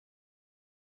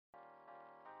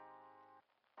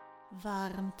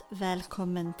Varmt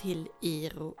välkommen till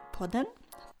IRO-podden.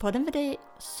 Podden för dig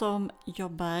som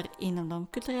jobbar inom de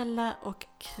kulturella och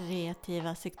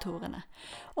kreativa sektorerna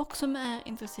och som är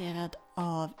intresserad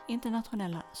av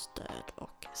internationella stöd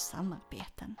och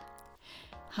samarbeten.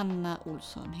 Hanna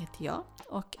Olsson heter jag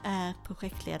och är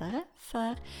projektledare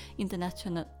för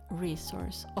International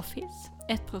Resource Office.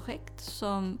 Ett projekt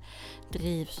som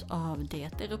drivs av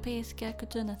det europeiska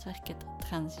kulturnätverket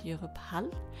Trans-Europe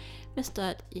Hall med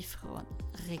stöd ifrån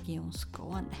Region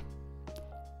Skåne.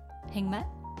 Häng med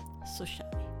så kör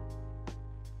vi!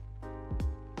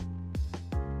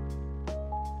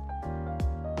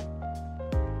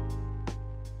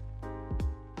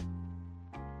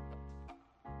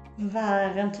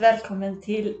 Varmt välkommen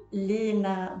till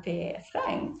Lina B.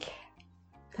 Frank.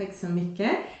 Tack så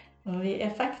mycket. Och vi är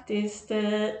faktiskt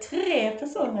 3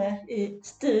 personer i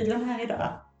studion här idag.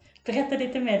 Berätta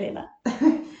lite mer, Lina.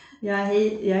 Ja,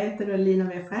 hej, jag heter då Lina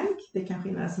B. Frank. Det är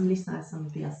kanske några som lyssnar som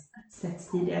vi har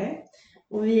sett tidigare.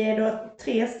 Och vi är då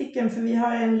 3 stycken för vi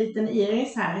har en liten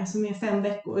Iris här som är 5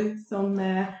 veckor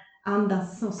som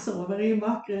andas och sover i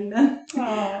bakgrunden.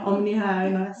 Ja. Om ni hör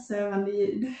några sövande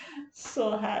ljud.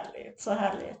 Så härligt, så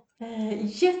härligt.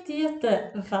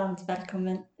 Jätte varmt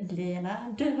välkommen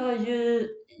Lina. Du har ju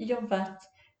jobbat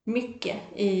mycket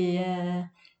i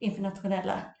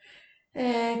internationella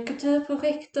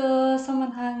kulturprojekt och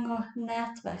sammanhang och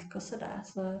nätverk och sådär.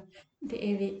 Så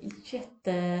det är vi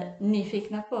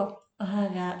jättenyfikna på att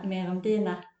höra mer om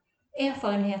dina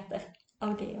erfarenheter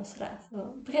av det och sådär.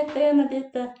 Så berätta gärna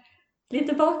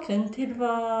lite bakgrund till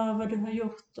vad du har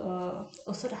gjort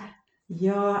och sådär.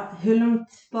 Ja, hur långt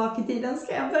bak i tiden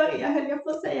ska jag börja, höll jag på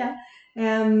att säga.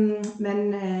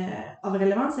 Men av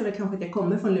relevans är det kanske att jag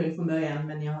kommer från Lund från början,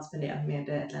 men jag har spenderat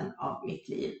medel av mitt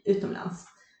liv utomlands.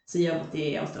 Så jag har bott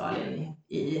i Australien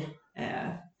i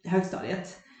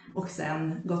högstadiet och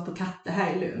sen gått på Katte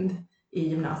här i Lund i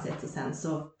gymnasiet och sen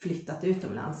så flyttat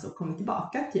utomlands och kommit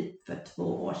tillbaka typ för 2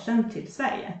 år sedan till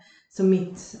Sverige. Så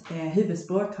mitt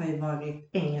huvudspråk har ju varit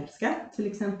engelska till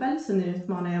exempel. Så nu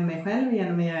utmanar jag mig själv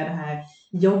genom att göra det här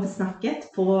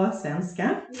jobbsnacket på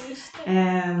svenska.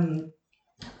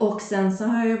 Och sen så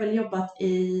har jag väl jobbat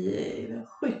i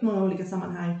sjukt många olika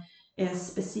sammanhang.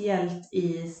 Speciellt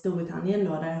i Storbritannien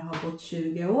då, där jag har bott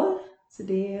 20 år. Så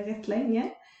det är rätt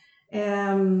länge.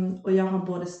 Och jag har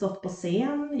både stått på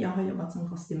scen, jag har jobbat som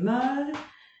kostymör.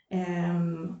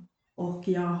 Och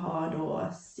jag har då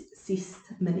sist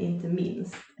men inte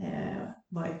minst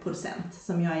varit producent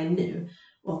som jag är nu.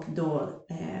 Och då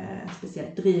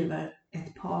speciellt driver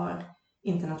ett par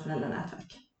internationella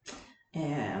nätverk.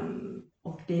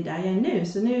 Och det är där jag är nu.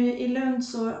 Så nu i Lund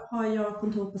så har jag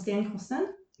kontor på Stenkosten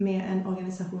med en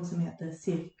organisation som heter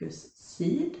Cirkus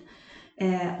Syd.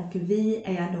 Och vi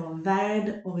är då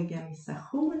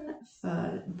värdorganisation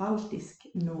för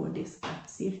Baltisk-Nordiska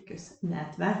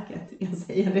cirkusnätverket. Jag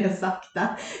säger det sakta,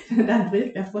 för där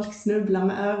brukar folk snubbla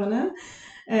med öronen.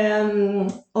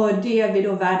 Och det är vi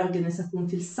då värdorganisation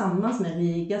tillsammans med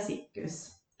Riga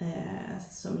cirkus.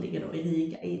 Som ligger då i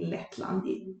Riga i Lettland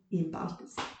i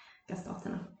baltiska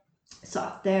staterna. Så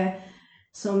att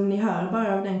som ni hör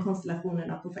bara av den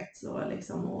konstellationen av projekt så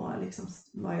liksom, och liksom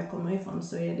var jag kommer ifrån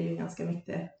så är det ju ganska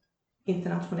mycket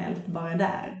internationellt bara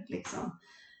där liksom,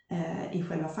 i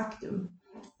själva faktum.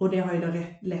 Och det har ju då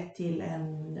lett till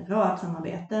en rad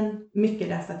samarbeten. Mycket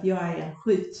därför att jag är en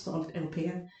sjukt stolt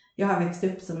europé. Jag har växt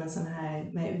upp som en sån här,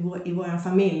 i vår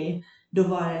familj. Då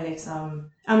var det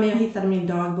liksom, jag hittade min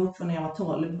dagbok från när jag var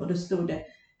 12 och då stod det: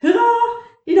 hurra!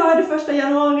 Idag är det 1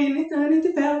 januari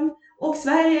 1995 och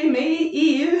Sverige är med i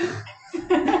EU.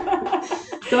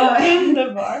 Så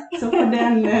underbart. Så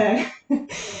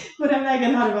på den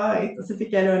vägen har det varit. Och så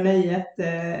fick jag då nöjet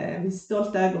vid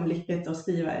stolta ögonblicket att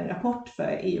skriva en rapport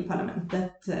för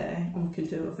EU-parlamentet om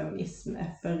kultur och feminism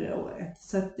förra året.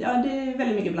 Så att, ja, det är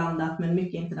väldigt mycket blandat men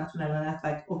mycket internationella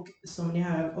nätverk. Och som ni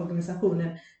hör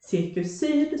organisationen Cirkus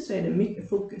Syd så är det mycket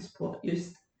fokus på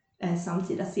just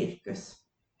samtida cirkus.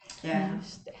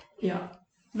 Just det. Ja.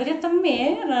 Berätta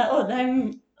mer. Det här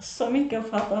är så mycket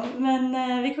att prata om.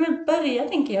 Men vi kan väl börja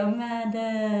tänker jag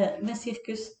med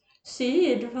Cirkus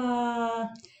Syd.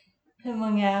 Hur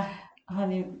många har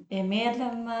ni är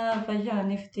medlemmar? Vad gör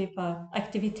ni för typ av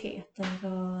aktiviteter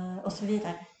och så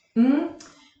vidare?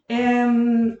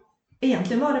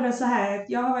 Egentligen var det väl så här att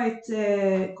jag har varit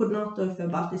koordinator för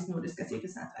Baltisk-Nordiska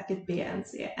cirkusnätverket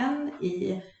BNCN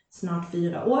i snart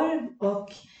 4 år. Och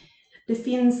det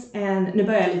finns nu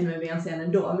börjar jag lite med BNCN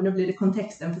ändå, men då blir det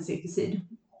kontexten för Cirkus Syd.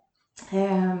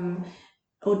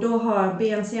 Och då har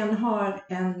BNCN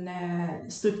en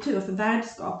struktur för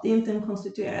värdskap. Det är inte en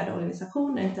konstituerad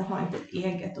organisation, har inte ett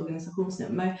eget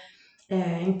organisationsnummer.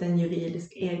 inte en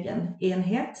juridisk egen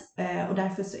enhet, och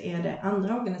därför så är det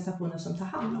andra organisationer som tar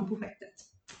hand om projektet,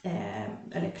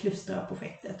 eller klustrar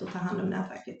projektet och tar hand om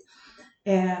nätverket.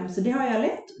 Så det har jag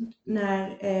lett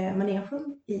när Manegen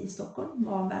i Stockholm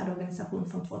var värdorganisation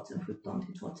från 2017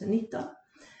 till 2019.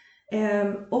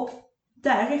 Och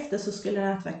därefter så skulle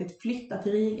nätverket flytta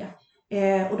till Riga.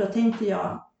 Och då tänkte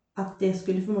jag att det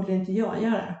skulle förmodligen inte jag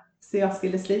göra. Så jag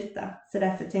skulle sluta. Så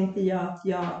därför tänkte jag att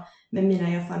jag med mina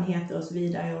erfarenheter och så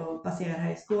vidare och baserad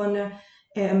här i Skåne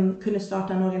kunde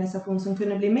starta en organisation som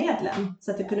kunde bli medlem.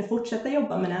 Så att jag kunde fortsätta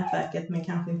jobba med nätverket men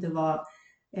kanske inte vara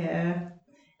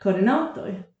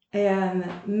koordinator.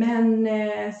 Men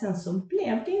sen så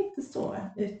blev det inte så,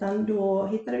 utan då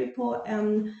hittade vi på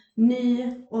en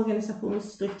ny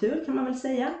organisationsstruktur kan man väl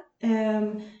säga,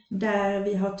 där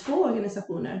vi har 2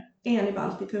 organisationer, en i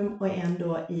Baltikum och en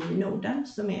då i Norden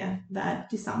som är värd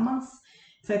tillsammans,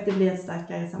 för att det blir ett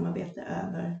starkare samarbete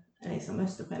över liksom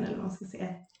Östersjön eller vad man ska säga.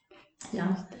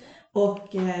 Ja.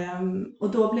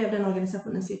 Och då blev den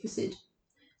organisationen Cirkus Syd.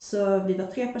 Så vi var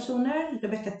 3 personer,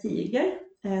 Rebecca Tiger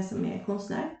som är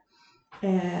konstnär,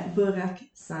 Burak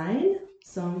Sain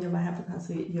som jobbar här på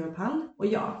Cancer Europe Hall, och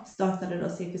jag startade då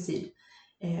Cirkus Syd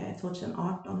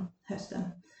 2018 hösten.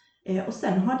 Och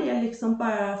sen har det liksom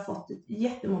bara fått ett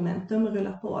jättemomentum att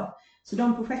rulla på. Så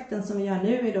de projekten som vi gör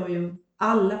nu är då ju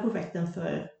alla projekten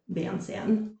för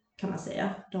BNCN kan man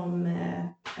säga. De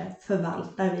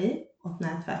förvaltar vi åt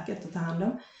nätverket och tar hand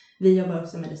om. Vi jobbar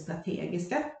också med det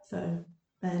strategiska för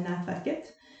nätverket.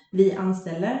 Vi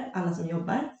anställer alla som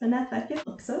jobbar för nätverket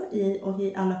också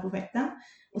i alla projekten.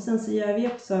 Och sen så gör vi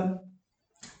också,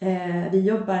 vi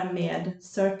jobbar med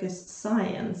Circus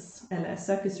Science eller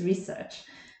Circus Research.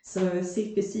 Så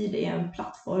Cirkus Syd är en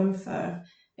plattform för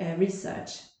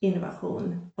research,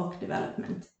 innovation och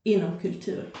development inom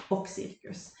kultur och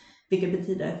cirkus. Vilket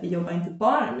betyder att vi jobbar inte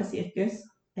bara med cirkus,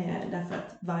 därför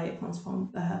att varje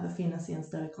konstform behöver finnas i en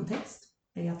större kontext.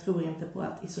 Jag tror inte på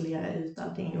att isolera ut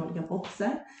allting i olika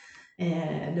boxar.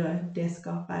 Det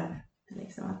skapar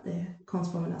liksom att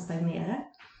konstformerna stagnerar.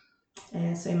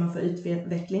 Så är man för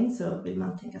utveckling så vill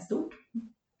man tänka stort.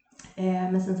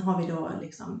 Men sen har vi då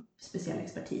liksom speciell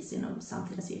expertis inom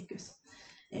samtida cirkus.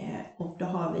 Och då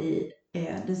har vi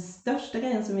den största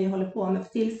grejen som vi håller på med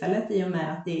för tillfället, i och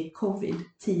med att det är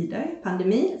covid-tider,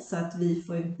 pandemi, så att vi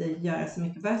får inte göra så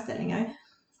mycket föreställningar.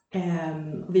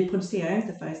 Vi producerar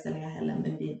inte föreställningar heller,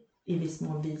 men vi i viss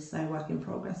mån visar work in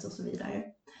progress och så vidare.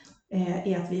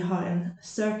 Är att vi har en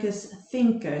Circus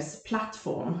Thinkers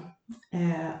plattform.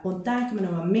 Och där kan man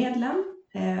då vara medlem.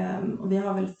 Och vi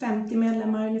har väl 50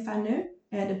 medlemmar ungefär nu.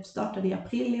 Det startade i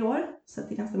april i år, så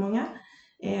det är ganska många.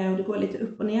 Och det går lite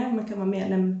upp och ner. Man kan vara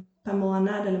medlem per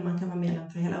månad eller man kan vara medlem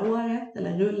för hela året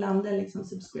eller rullande liksom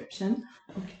subscription.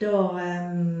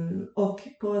 Och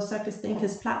på Circus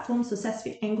Thinkers plattform så ses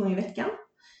vi en gång i veckan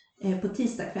på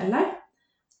tisdagskvällar.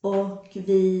 Och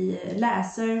vi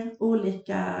läser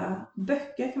olika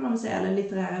böcker kan man väl säga, eller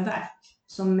litterära verk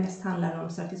som mest handlar om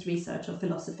circus research och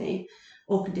philosophy,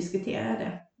 och diskuterar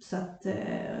det. Så att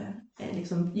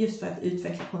liksom just för att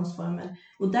utveckla konstformen.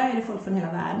 Och där är det folk från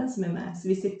hela världen som är med. Så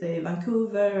vi sitter i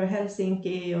Vancouver och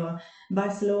Helsinki och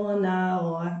Barcelona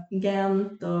och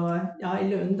Gent och ja, i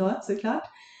Lund då såklart.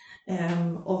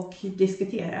 Och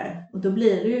diskuterar. Och då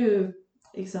blir det ju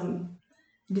liksom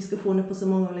diskussioner på så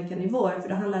många olika nivåer, för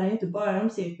då handlar det inte bara om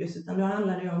cirkus, utan då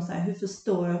handlar det om så här, hur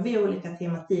förstår vi olika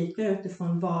tematiker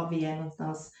utifrån var vi är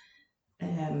någonstans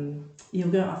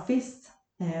geografiskt.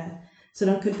 Så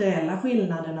de kulturella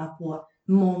skillnaderna på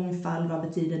mångfald, vad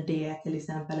betyder det till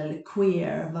exempel, eller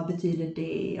queer, vad betyder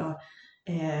det, och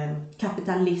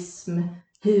kapitalism,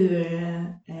 hur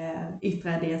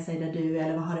yttrar det sig där du,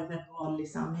 eller vad har det för roll i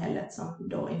samhället, som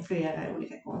då influerar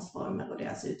olika konstformer och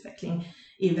deras utveckling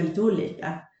är väldigt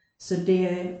olika. Så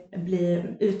det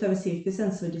blir, utöver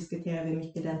cirkusen så diskuterar vi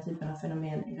mycket den typen av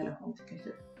fenomen i relation till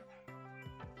kultur.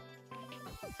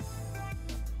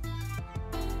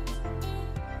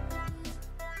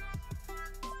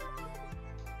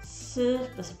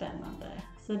 Superspännande.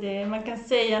 Så det, man kan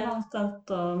säga någonstans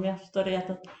då, om jag förstår det rätt,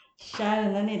 att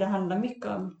kärnan i det handlar mycket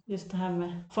om just det här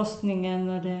med forskningen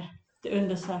och det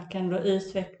undersökande och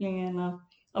utvecklingen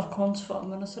av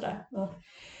konstformen och sådär. Och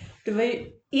du var ju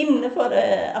inne på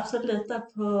det absolut där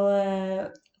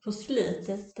på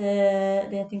slutet.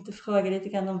 Det jag tänkte fråga lite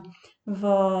grann om,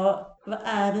 vad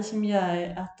är det som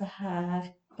gör att det här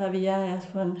behöver göras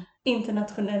på en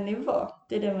internationell nivå?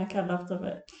 Det är det man kallar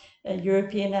för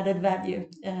European added value.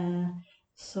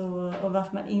 Och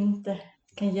varför man inte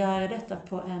kan göra detta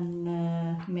på en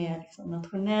mer liksom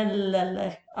nationell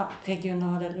eller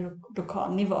regional eller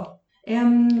lokal nivå.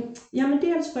 Ja, men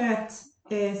dels för att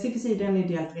Cirkus Syd är en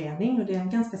ideell förening och det är en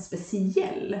ganska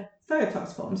speciell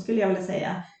företagsform skulle jag vilja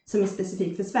säga, som är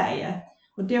specifik för Sverige.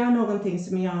 Och det var någonting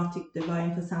som jag tyckte var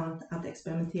intressant att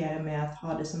experimentera med, att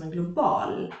ha det som en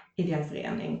global ideell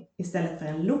förening istället för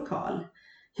en lokal.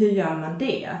 Hur gör man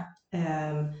det?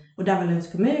 Och där var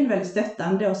Lunds kommun väldigt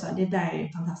stöttande och sa det där är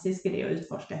en fantastisk idé att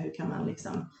utforska.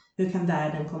 Hur kan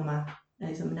världen komma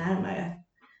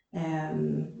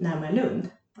närmare Lund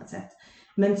på ett sätt.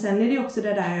 Men sen är det också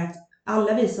det där att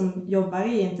alla vi som jobbar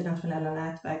i internationella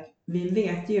nätverk, vi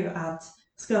vet ju att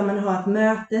ska man ha ett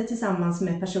möte tillsammans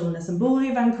med personer som bor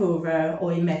i Vancouver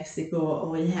och i Mexiko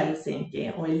och i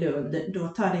Helsinki och i Lund, då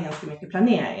tar det ganska mycket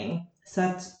planering. Så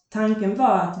att tanken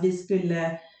var att vi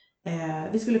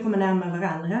skulle komma närmare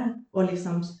varandra och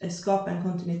liksom skapa en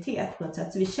kontinuitet på ett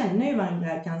sätt. Så vi känner ju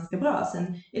varandra ganska bra.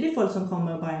 Sen är det folk som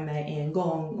kommer och bara är med en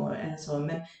gång eller så.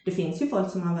 Men det finns ju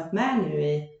folk som har varit med nu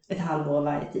i ett halvår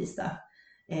varje tisdag.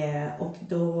 Och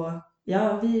då,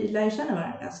 vi lär ju känna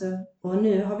varandra. Och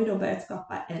nu har vi då börjat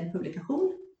skapa en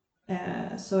publikation.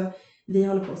 Så vi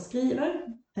håller på och skriver.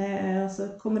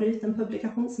 Så kommer det ut en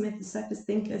publikation som heter Circus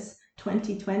Thinkers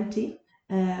 2020.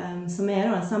 Som är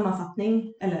då en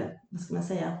sammanfattning, eller vad ska man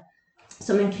säga,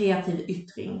 som en kreativ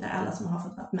yttring där alla som har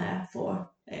fått vara med får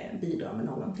bidra med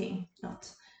något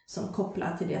som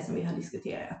kopplar till det som vi har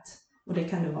diskuterat. Och det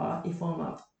kan ju vara i form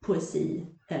av poesi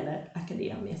eller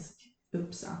akademisk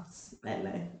uppsats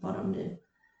eller vad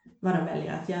de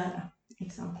väljer att göra.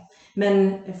 Liksom.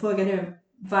 Men frågar du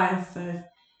varför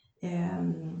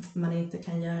man inte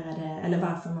kan göra det, eller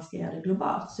varför man ska göra det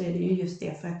globalt, så är det ju just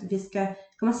det för att vi ska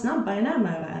komma snabbare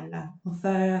närmare varandra och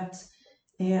för att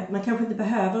man kanske inte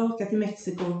behöver åka till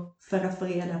Mexiko för att få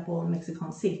reda på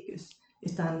mexikansk cirkus,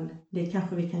 utan det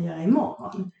kanske vi kan göra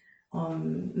imorgon.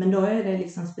 Men då är det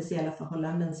liksom speciella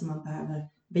förhållanden som man behöver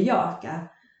bejaka,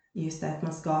 just det att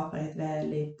man skapar ett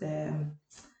väldigt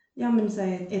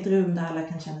ett rum där alla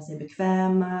kan känna sig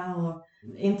bekväma och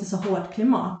inte så hårt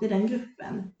klimat i den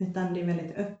gruppen, utan det är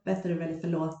väldigt öppet och det är väldigt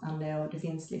förlåtande och det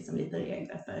finns liksom lite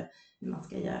regler för hur man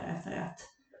ska göra för att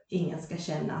ingen ska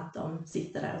känna att de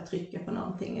sitter där och trycker på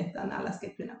någonting, utan alla ska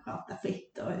kunna prata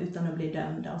fritt och utan att bli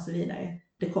dömda och så vidare.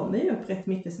 Det kommer ju upp rätt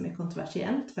mycket som är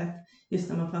kontroversiellt, för att just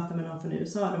när man pratar med någon från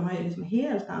USA, de har ju liksom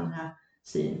helt andra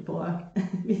syn på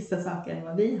vissa saker än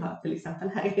vad vi har till exempel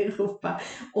här i Europa,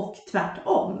 och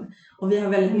tvärtom. Och vi har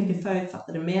väldigt mycket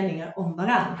förutfattade meningar om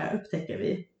varandra, upptäcker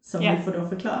vi, som vi får då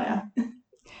förklara.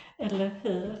 Eller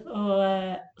hur?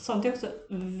 Och sånt är också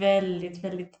väldigt,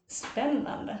 väldigt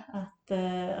spännande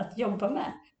att jobba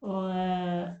med. Och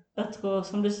jag tror,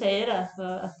 som du säger där,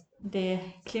 för att det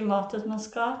klimatet man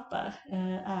skapar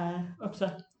är också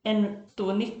en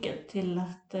stor nyckel till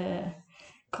att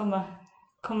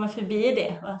komma förbi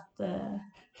det och att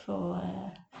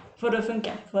få det att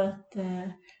funka på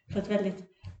ett väldigt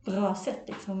bra sätt.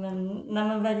 Liksom. Men när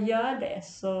man väl gör det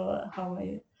så har man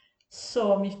ju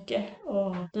så mycket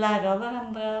att lära av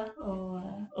varandra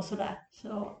och sådär.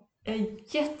 Så jag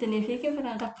är jättenyfiken på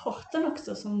den rapporten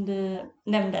också som du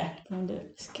nämnde, som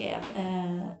du skrev.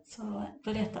 Så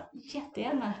berätta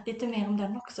jättegärna lite mer om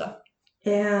den också.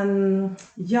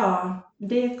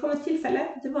 Det kom ett tillfälle,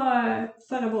 det var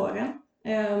förra våren,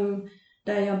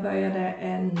 där jag började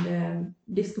en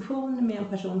diskussion med en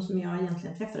person som jag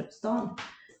egentligen träffade på stan,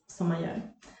 som man gör.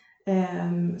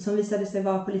 Som visade sig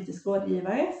vara politisk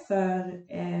rådgivare för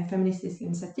Feministiskt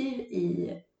initiativ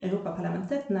i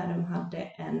Europaparlamentet när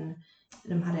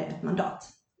de hade ett mandat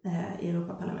i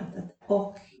Europaparlamentet.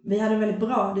 Och vi hade en väldigt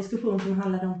bra diskussion som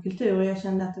handlade om kultur, och jag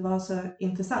kände att det var så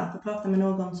intressant att prata med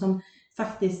någon som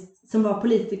var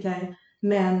politiker,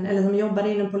 eller som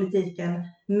jobbade inom politiken,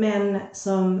 men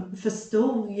som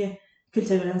förstod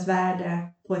kulturens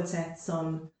värde på ett sätt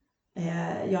som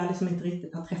jag liksom inte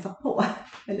riktigt har träffat på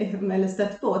eller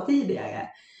stött på tidigare.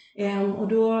 Och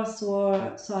då så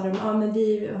sa de, men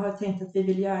vi har tänkt att vi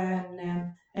vill göra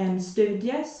en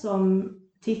studie som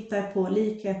tittar på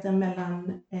likheten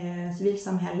mellan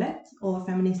civilsamhället och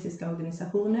feministiska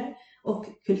organisationer och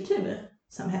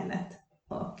kultursamhället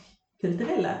och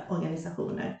kulturella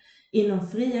organisationer inom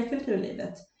fria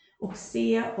kulturlivet, och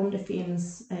se om det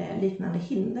finns liknande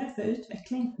hinder för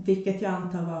utveckling. Vilket jag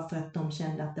antar var för att de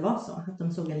kände att det var så. Att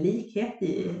de såg en likhet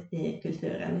i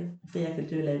kulturen, i fria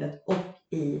kulturlivet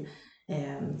och i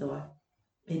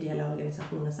ideella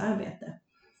organisationers arbete.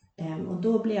 Och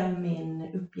då blev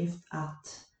min uppgift att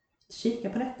kika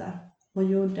på detta och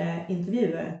gjorde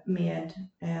intervjuer med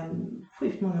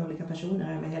sjukt många olika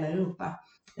personer över hela Europa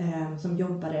som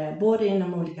jobbade både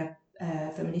inom olika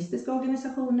feministiska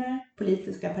organisationer,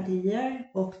 politiska partier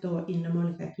och då inom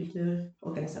olika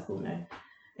kulturorganisationer.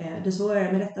 Det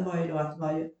svåra med detta var ju då att det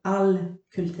var ju all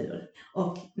kultur.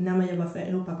 Och när man jobbar för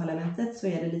Europaparlamentet så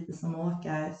är det lite som att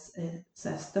åka så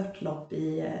här störtlopp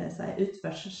i så här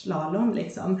utförsslalom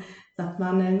liksom. Så att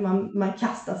man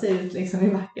kastar sig ut liksom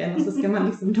i backen och så ska man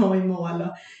liksom nå i mål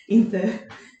och inte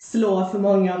slå för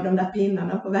många av de där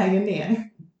pinnarna på vägen ner.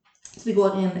 Så det går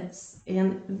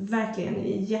verkligen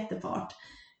i jättefart.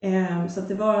 Så att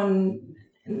det var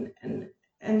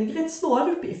en rätt svår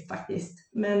uppgift faktiskt.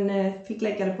 Men fick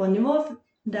lägga det på en nivå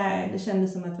där det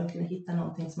kändes som att man kunde hitta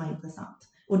någonting som var intressant.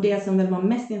 Och det som väl var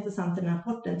mest intressant i den här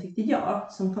rapporten tyckte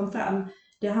jag som kom fram.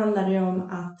 Det handlade ju om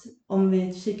att om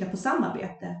vi kikar på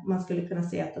samarbete. Man skulle kunna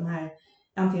se att de här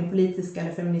antingen politiska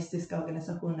eller feministiska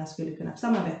organisationerna skulle kunna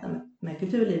samarbeta med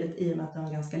kulturlivet i och med att de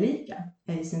är ganska lika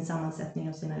i sin sammansättning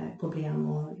och sina problem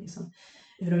och liksom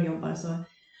hur de jobbar.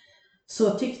 Så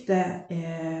tyckte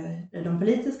de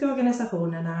politiska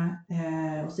organisationerna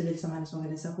och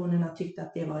civilsamhällsorganisationerna tyckte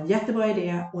att det var en jättebra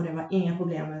idé och det var inga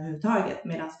problem överhuvudtaget.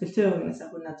 Medan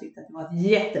kulturorganisationerna tyckte att det var ett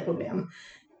jätteproblem.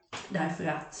 Därför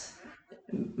att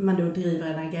man då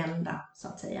driver en agenda så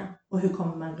att säga. Och hur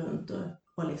kommer man runt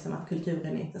och liksom att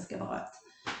kulturen inte ska vara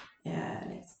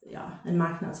en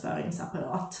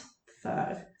marknadsföringsapparat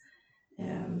för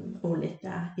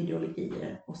olika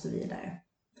ideologier och så vidare.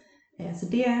 Så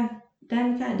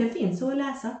det finns att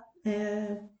läsa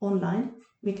online.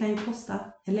 Vi kan ju posta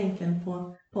länken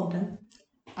på podden.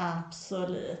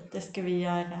 Absolut, det ska vi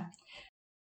göra.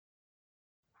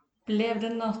 Blev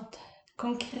det något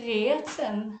konkret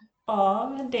sen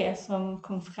av det som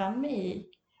kom fram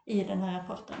i den här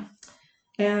rapporten?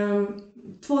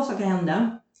 2 saker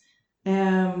hände.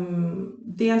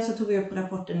 Dels så tog vi upp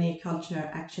rapporten i Culture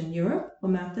Action Europe på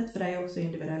mötet, för där är jag också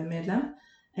individuell medlem.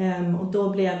 Och då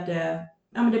blev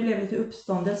det lite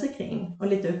uppståndelse kring och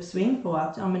lite uppsving på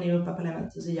att i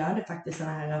Europaparlamentet så gör det faktiskt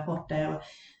sådana här rapporter. Och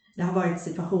det har varit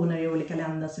situationer i olika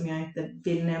länder som jag inte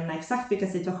vill nämna exakt vilka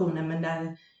situationer, men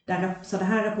där så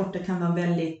här rapporter kan vara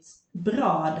väldigt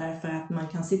bra därför att man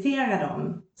kan citera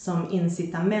dem som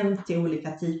incitament till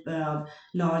olika typer av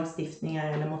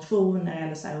lagstiftningar eller motioner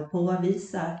eller så här, och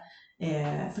påvisa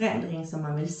förändring som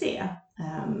man vill se.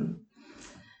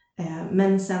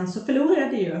 Men sen så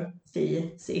förlorade ju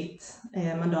FI sitt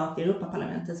mandat i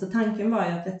Europaparlamentet. Så tanken var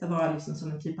ju att detta var liksom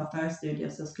som en typ av förstudie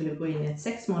som skulle gå in i ett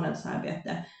 6 månaders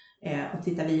arbete och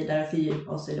titta vidare och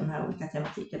fördjupa oss i de här olika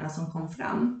tematikerna som kom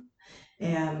fram.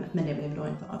 Men det blev då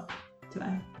inte av,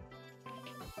 tyvärr.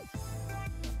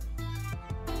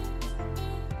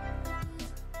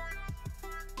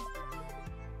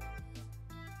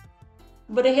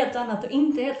 Både helt annat och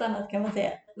inte helt annat kan man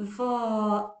säga.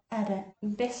 Vad är det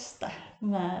bästa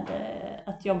med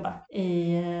att jobba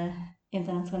i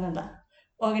internationella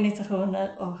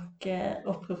organisationer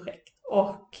och projekt?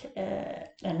 Och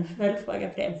en följdfråga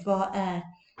på det, vad är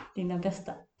dina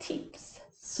bästa tips?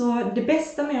 Så det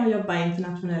bästa med att jobba i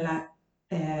internationella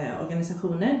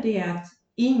organisationer, det är att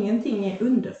ingenting är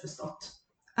underförstått.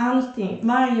 Allting,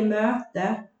 varje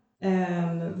möte,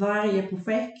 varje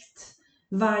projekt,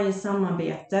 varje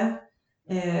samarbete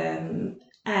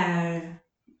är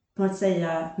på att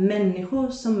säga människor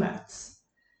som möts.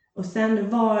 Och sen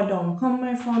var de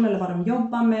kommer ifrån eller vad de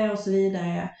jobbar med och så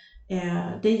vidare,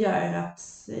 det gör att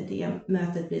det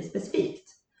mötet blir specifikt.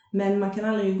 Men man kan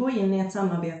aldrig gå in i ett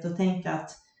samarbete och tänka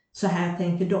att så här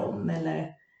tänker de,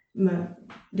 eller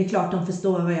det är klart de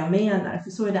förstår vad jag menar, för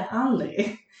så är det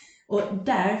aldrig. Och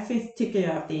därför tycker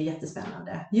jag att det är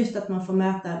jättespännande. Just att man får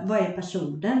möta, vad är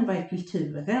personen, vad är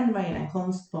kulturen, vad är den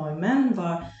konstformen,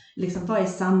 vad är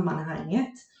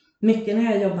sammanhanget. Mycket när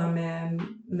jag jobbar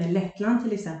med Lettland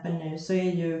till exempel nu, så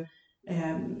är ju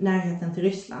närheten till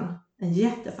Ryssland en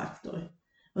jättefaktor.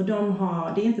 Och det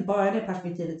är inte bara det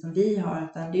perspektivet som vi har,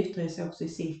 utan det yttrar sig också i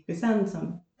cirkusen.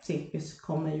 Cirkus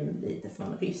kommer ju lite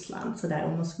från Ryssland så där,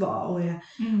 och Moskva och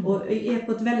är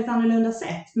på ett väldigt annorlunda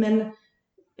sätt. Men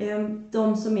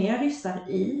de som är ryssar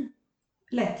i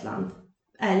Lettland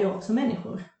är ju också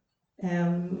människor.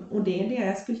 Och det är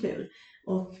deras kultur.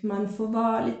 Och man får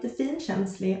vara lite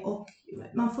finkänslig och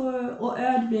man får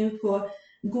ödmjuk och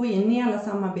gå in i alla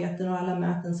samarbeten och alla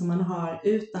möten som man har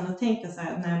utan att tänka så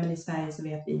här, nej men i Sverige så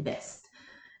vet vi bäst.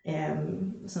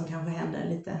 Som kanske händer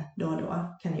lite då och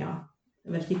då, kan jag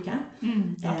väl tycka.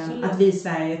 Att vi i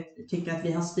Sverige tycker att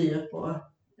vi har styr på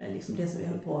liksom det som vi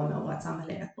håller på med och vårt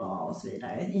samhälle är bra och så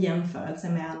vidare i jämförelse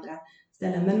med andra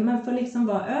ställen. Men man får liksom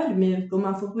vara ödmjuk och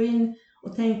man får gå in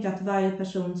och tänka att varje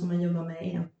person som man jobbar med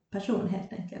är en person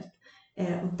helt enkelt.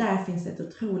 Och där finns ett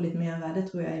otroligt mervärde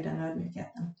tror jag i den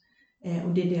ödmjukheten. Och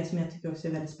det är det som jag tycker också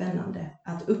är väldigt spännande.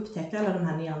 Att upptäcka alla de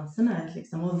här nyanserna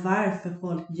liksom, och varför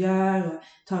folk gör och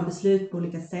tar beslut på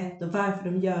olika sätt och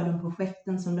varför de gör de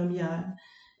projekten som de gör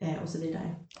och så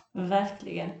vidare.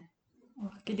 Verkligen.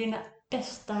 Och dina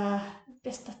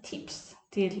bästa tips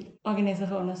till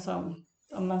organisationer som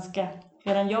om man ska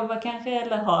redan jobba kanske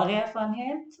eller har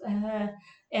erfarenhet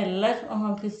eller om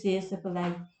man precis är på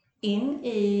väg in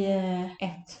i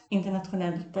ett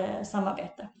internationellt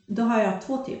samarbete? Då har jag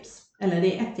 2 tips. Eller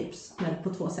det är 1 tips, men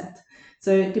på 2 sätt. Så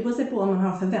det beror sig på om man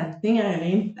har förväntningar eller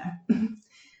inte.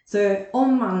 Så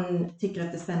om man tycker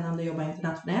att det är spännande att jobba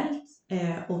internationellt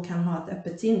och kan ha ett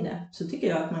öppet sinne, så tycker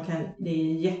jag att det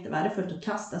är jättevärdefullt att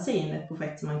kasta sig in i ett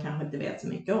projekt som man kanske inte vet så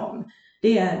mycket om.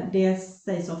 Det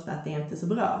sägs ofta att det är inte så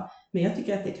bra, men jag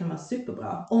tycker att det kan vara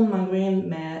superbra om man går in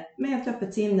med ett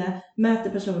öppet sinne, möter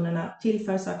personerna,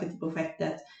 tillför saker till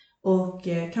projektet och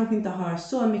kanske inte har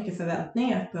så mycket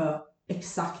förväntningar på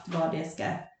exakt vad det ska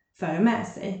föra med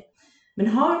sig. Men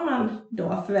har man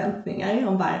då förväntningar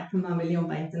om varför man vill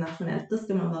jobba internationellt, då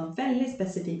ska man vara väldigt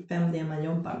specifik vem det är man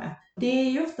jobbar med. Det är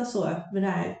ju ofta så,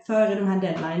 före de här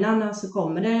deadlinerna så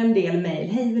kommer det en del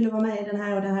mejl. Hej, vill du vara med i den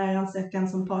här ansökan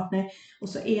som partner? Och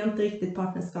så är inte riktigt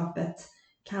partnerskapet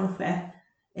kanske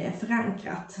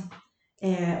förankrat.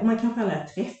 Och man kanske aldrig har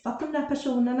träffat de där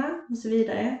personerna och så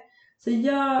vidare. Så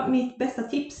mitt bästa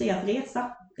tips är att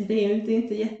resa. Det är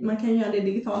inte man kan göra det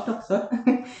digitalt också.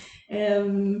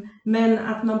 Men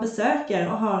att man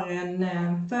besöker och har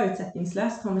en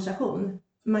förutsättningslös konversation.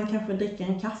 Man kanske dricker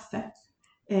en kaffe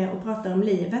och pratar om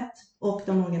livet och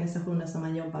de organisationer som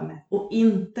man jobbar med. Och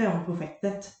inte om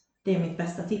projektet. Det är mitt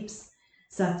bästa tips.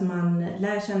 Så att man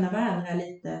lär känna varandra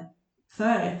lite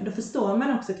före. För då förstår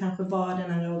man också kanske vad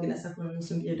den här organisationen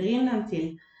som bjuder in en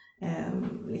till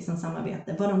liksom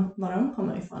samarbete. Var de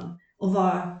kommer ifrån. Och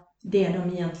vad det de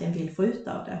egentligen vill få ut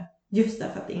av det. Just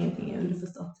därför att ingenting är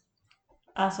underförstått.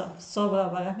 Alltså, så bra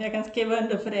bara. Jag kan skriva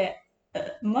under på det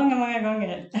många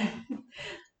gånger.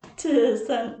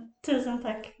 Tusen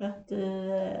tack för att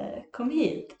du kom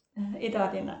hit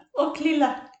idag, Lina. Och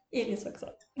lilla Iris också.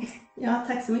 Ja,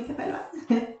 tack så mycket själva.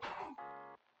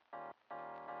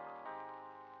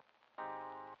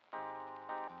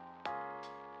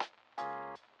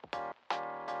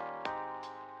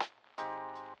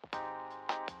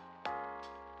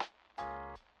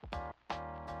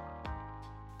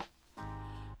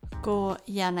 Gå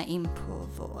gärna in på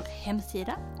vår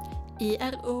hemsida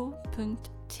iro.teh.net.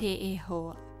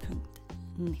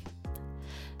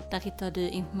 Där hittar du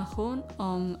information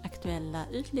om aktuella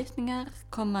utlysningar,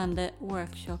 kommande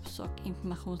workshops och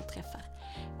informationsträffar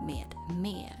med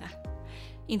mera.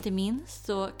 Inte minst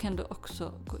så kan du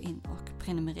också gå in och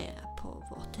prenumerera på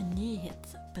vårt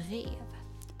nyhetsbrev.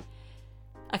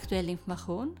 Aktuell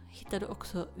information hittar du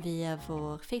också via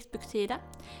vår Facebook-sida.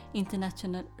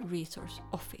 International Resource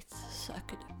Office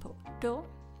söker du på då.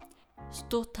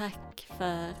 Stort tack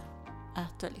för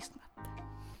att du har lyssnat.